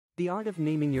The art of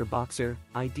naming your boxer,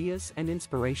 ideas and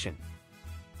inspiration.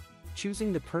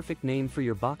 Choosing the perfect name for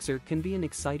your boxer can be an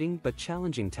exciting but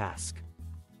challenging task.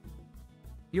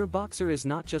 Your boxer is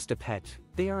not just a pet,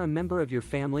 they are a member of your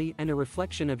family and a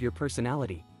reflection of your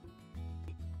personality.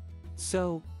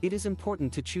 So, it is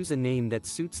important to choose a name that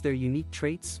suits their unique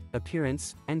traits,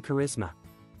 appearance, and charisma.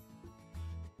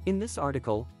 In this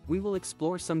article, we will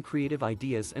explore some creative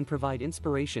ideas and provide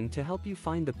inspiration to help you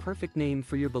find the perfect name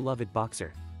for your beloved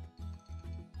boxer.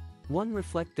 1.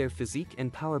 Reflect their physique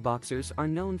and power. Boxers are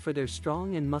known for their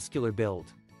strong and muscular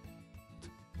build.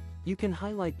 You can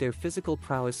highlight their physical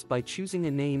prowess by choosing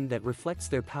a name that reflects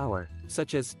their power,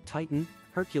 such as Titan,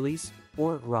 Hercules,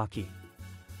 or Rocky.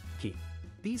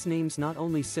 These names not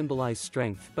only symbolize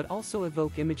strength but also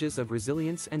evoke images of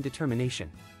resilience and determination.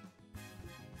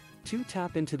 2.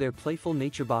 Tap into their playful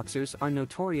nature. Boxers are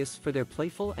notorious for their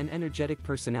playful and energetic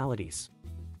personalities.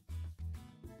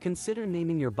 Consider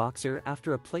naming your boxer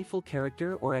after a playful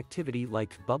character or activity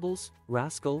like Bubbles,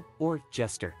 Rascal, or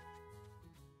Jester.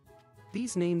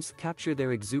 These names capture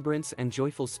their exuberance and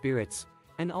joyful spirits,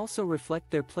 and also reflect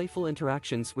their playful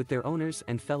interactions with their owners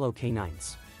and fellow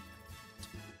canines.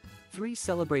 3.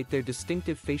 Celebrate their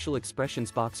distinctive facial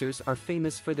expressions. Boxers are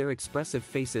famous for their expressive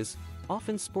faces,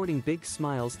 often sporting big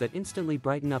smiles that instantly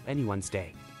brighten up anyone's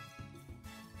day.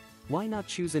 Why not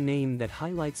choose a name that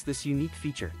highlights this unique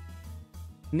feature?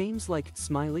 Names like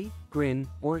Smiley, Grin,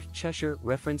 or Cheshire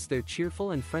reference their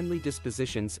cheerful and friendly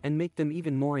dispositions and make them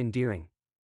even more endearing.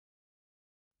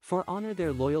 4. Honor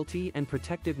their loyalty and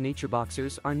protective nature.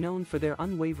 Boxers are known for their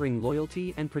unwavering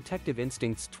loyalty and protective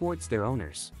instincts towards their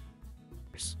owners.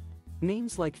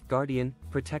 Names like Guardian,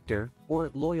 Protector,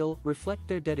 or Loyal reflect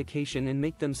their dedication and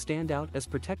make them stand out as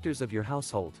protectors of your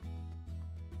household.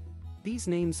 These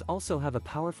names also have a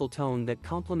powerful tone that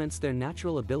complements their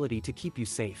natural ability to keep you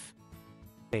safe.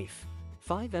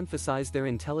 5. Emphasize their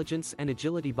intelligence and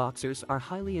agility. Boxers are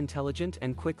highly intelligent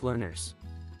and quick learners.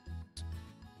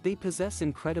 They possess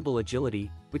incredible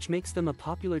agility, which makes them a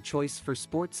popular choice for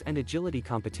sports and agility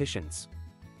competitions.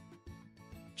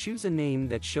 Choose a name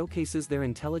that showcases their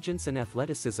intelligence and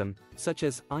athleticism, such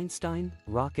as Einstein,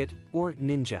 Rocket, or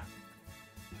Ninja.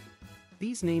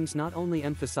 These names not only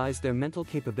emphasize their mental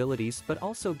capabilities but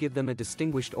also give them a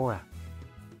distinguished aura.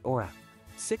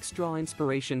 6. Draw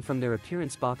inspiration from their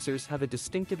appearance. Boxers have a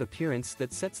distinctive appearance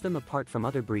that sets them apart from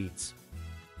other breeds.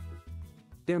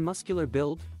 Their muscular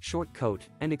build, short coat,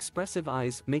 and expressive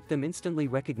eyes make them instantly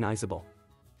recognizable.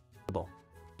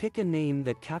 Pick a name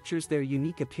that captures their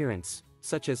unique appearance,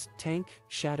 such as Tank,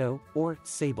 Shadow, or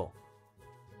Sable.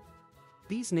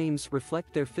 These names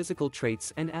reflect their physical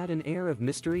traits and add an air of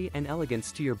mystery and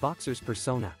elegance to your boxer's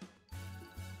persona.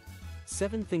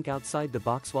 7. Think outside the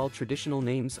box. While traditional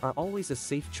names are always a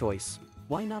safe choice,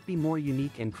 why not be more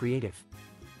unique and creative?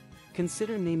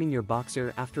 Consider naming your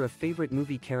boxer after a favorite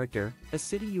movie character, a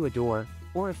city you adore,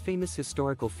 or a famous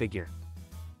historical figure.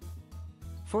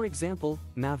 For example,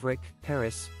 Maverick,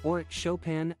 Paris, or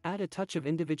Chopin. Add a touch of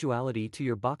individuality to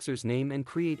your boxer's name and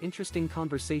create interesting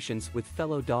conversations with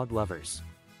fellow dog lovers.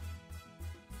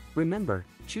 Remember,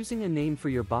 choosing a name for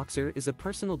your boxer is a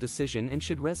personal decision and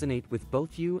should resonate with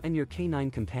both you and your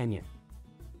canine companion.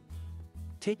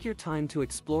 Take your time to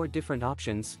explore different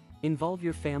options, involve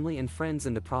your family and friends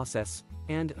in the process,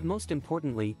 and, most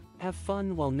importantly, have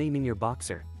fun while naming your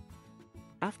boxer.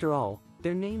 After all,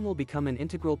 their name will become an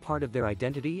integral part of their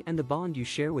identity and the bond you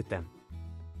share with them.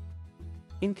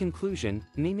 In conclusion,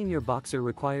 naming your boxer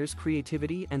requires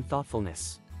creativity and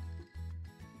thoughtfulness.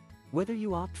 Whether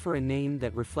you opt for a name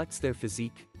that reflects their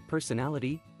physique,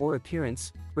 personality, or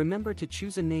appearance, remember to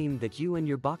choose a name that you and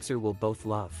your boxer will both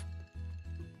love.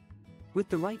 With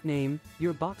the right name,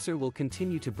 your boxer will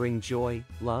continue to bring joy,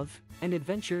 love, and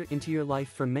adventure into your life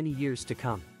for many years to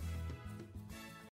come.